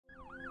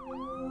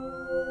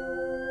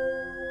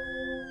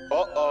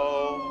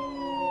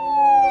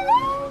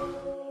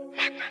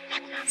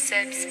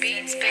Seb's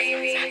Beats,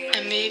 baby.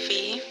 A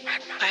movie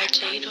by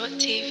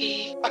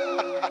J.TV.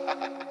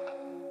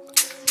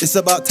 It's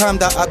about time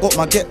that I got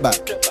my get back.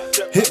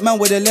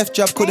 Hitman with a left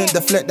jab, couldn't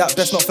deflect that.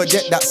 Best not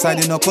forget that,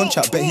 signing a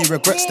contract, bet he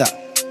regrets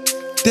that.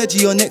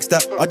 Deji or next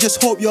that, I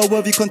just hope you're a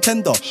worthy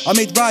contender. I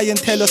made Ryan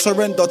Taylor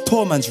surrender,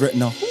 Tour man's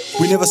retina.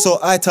 We never saw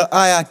eye to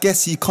eye, I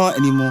guess he can't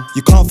anymore.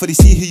 You can't fully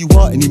see who you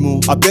are anymore.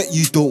 I bet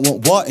you don't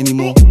want what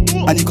anymore.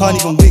 And you can't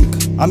even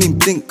wink, I mean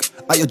blink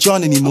at your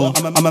John anymore.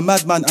 I'm a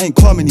madman, I ain't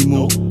calm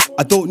anymore.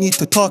 I don't need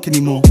to talk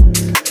anymore.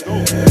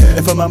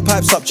 If a man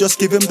pipes up, just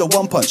give him the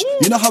one punch.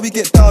 You know how we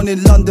get down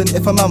in London.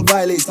 If a man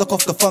violates, lock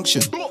off the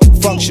function.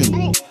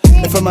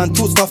 If a man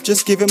talks tough,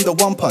 just give him the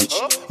one punch.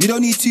 You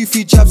don't need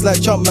 2-3 jabs like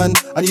Jumpman,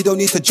 and you don't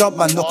need to jump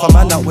man, knock a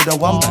man out with a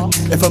one bang.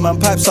 If a man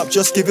pipes up,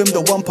 just give him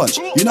the one punch.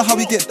 You know how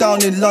we get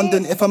down in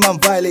London. If a man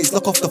violates,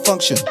 lock off the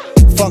function.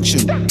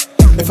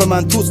 If a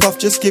man talks tough,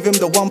 just give him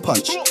the one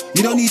punch.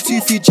 You don't need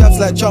 2-3 jabs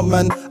like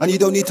Jumpman, and you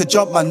don't need to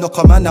jump man, knock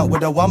a man out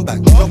with a one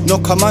bang.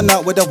 Knock a man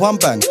out with a one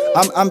bang.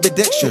 I'm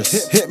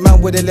ambidextrous. Hit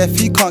man with a left,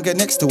 he can't get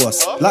next to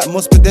us, like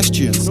most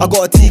pedestrians. I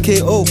got a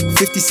TKO,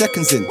 50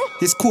 seconds in.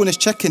 His corner's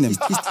checking him.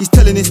 He's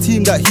telling his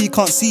team that he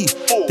can't see.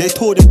 They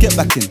told him get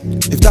back in.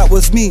 If that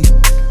was me,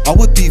 I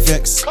would be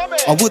vexed.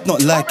 I would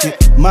not like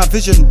it. My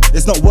vision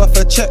is not worth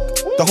a check.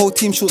 The whole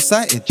team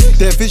short-sighted.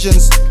 Their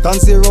visions done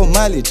 0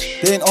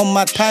 mileage. They ain't on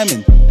my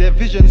timing. Their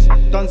visions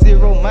done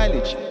 0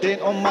 mileage. They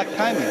ain't on my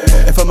timing.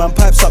 If a man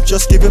pipes up,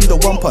 just give him the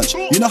one punch.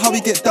 You know how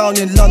we get down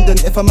in London.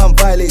 If a man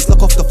violates,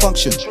 lock off the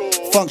function.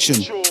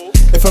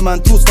 If a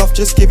man talks tough,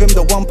 just give him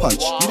the one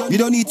punch. You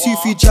don't need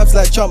 2-3 jabs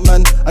like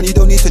Jumpman, and you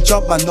don't need to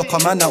jump man, knock a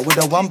man out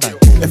with a one bang.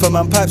 If a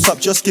man pipes up,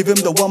 just give him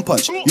the one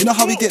punch. You know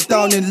how we get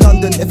down in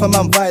London. If a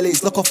man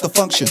violates, lock off the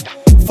function.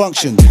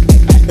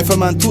 If a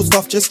man talks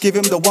tough, just give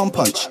him the one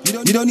punch.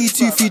 You don't need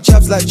 2-3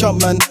 jabs like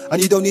Jumpman,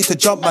 and you don't need to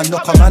jump man,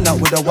 knock a man out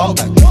with a one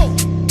bang.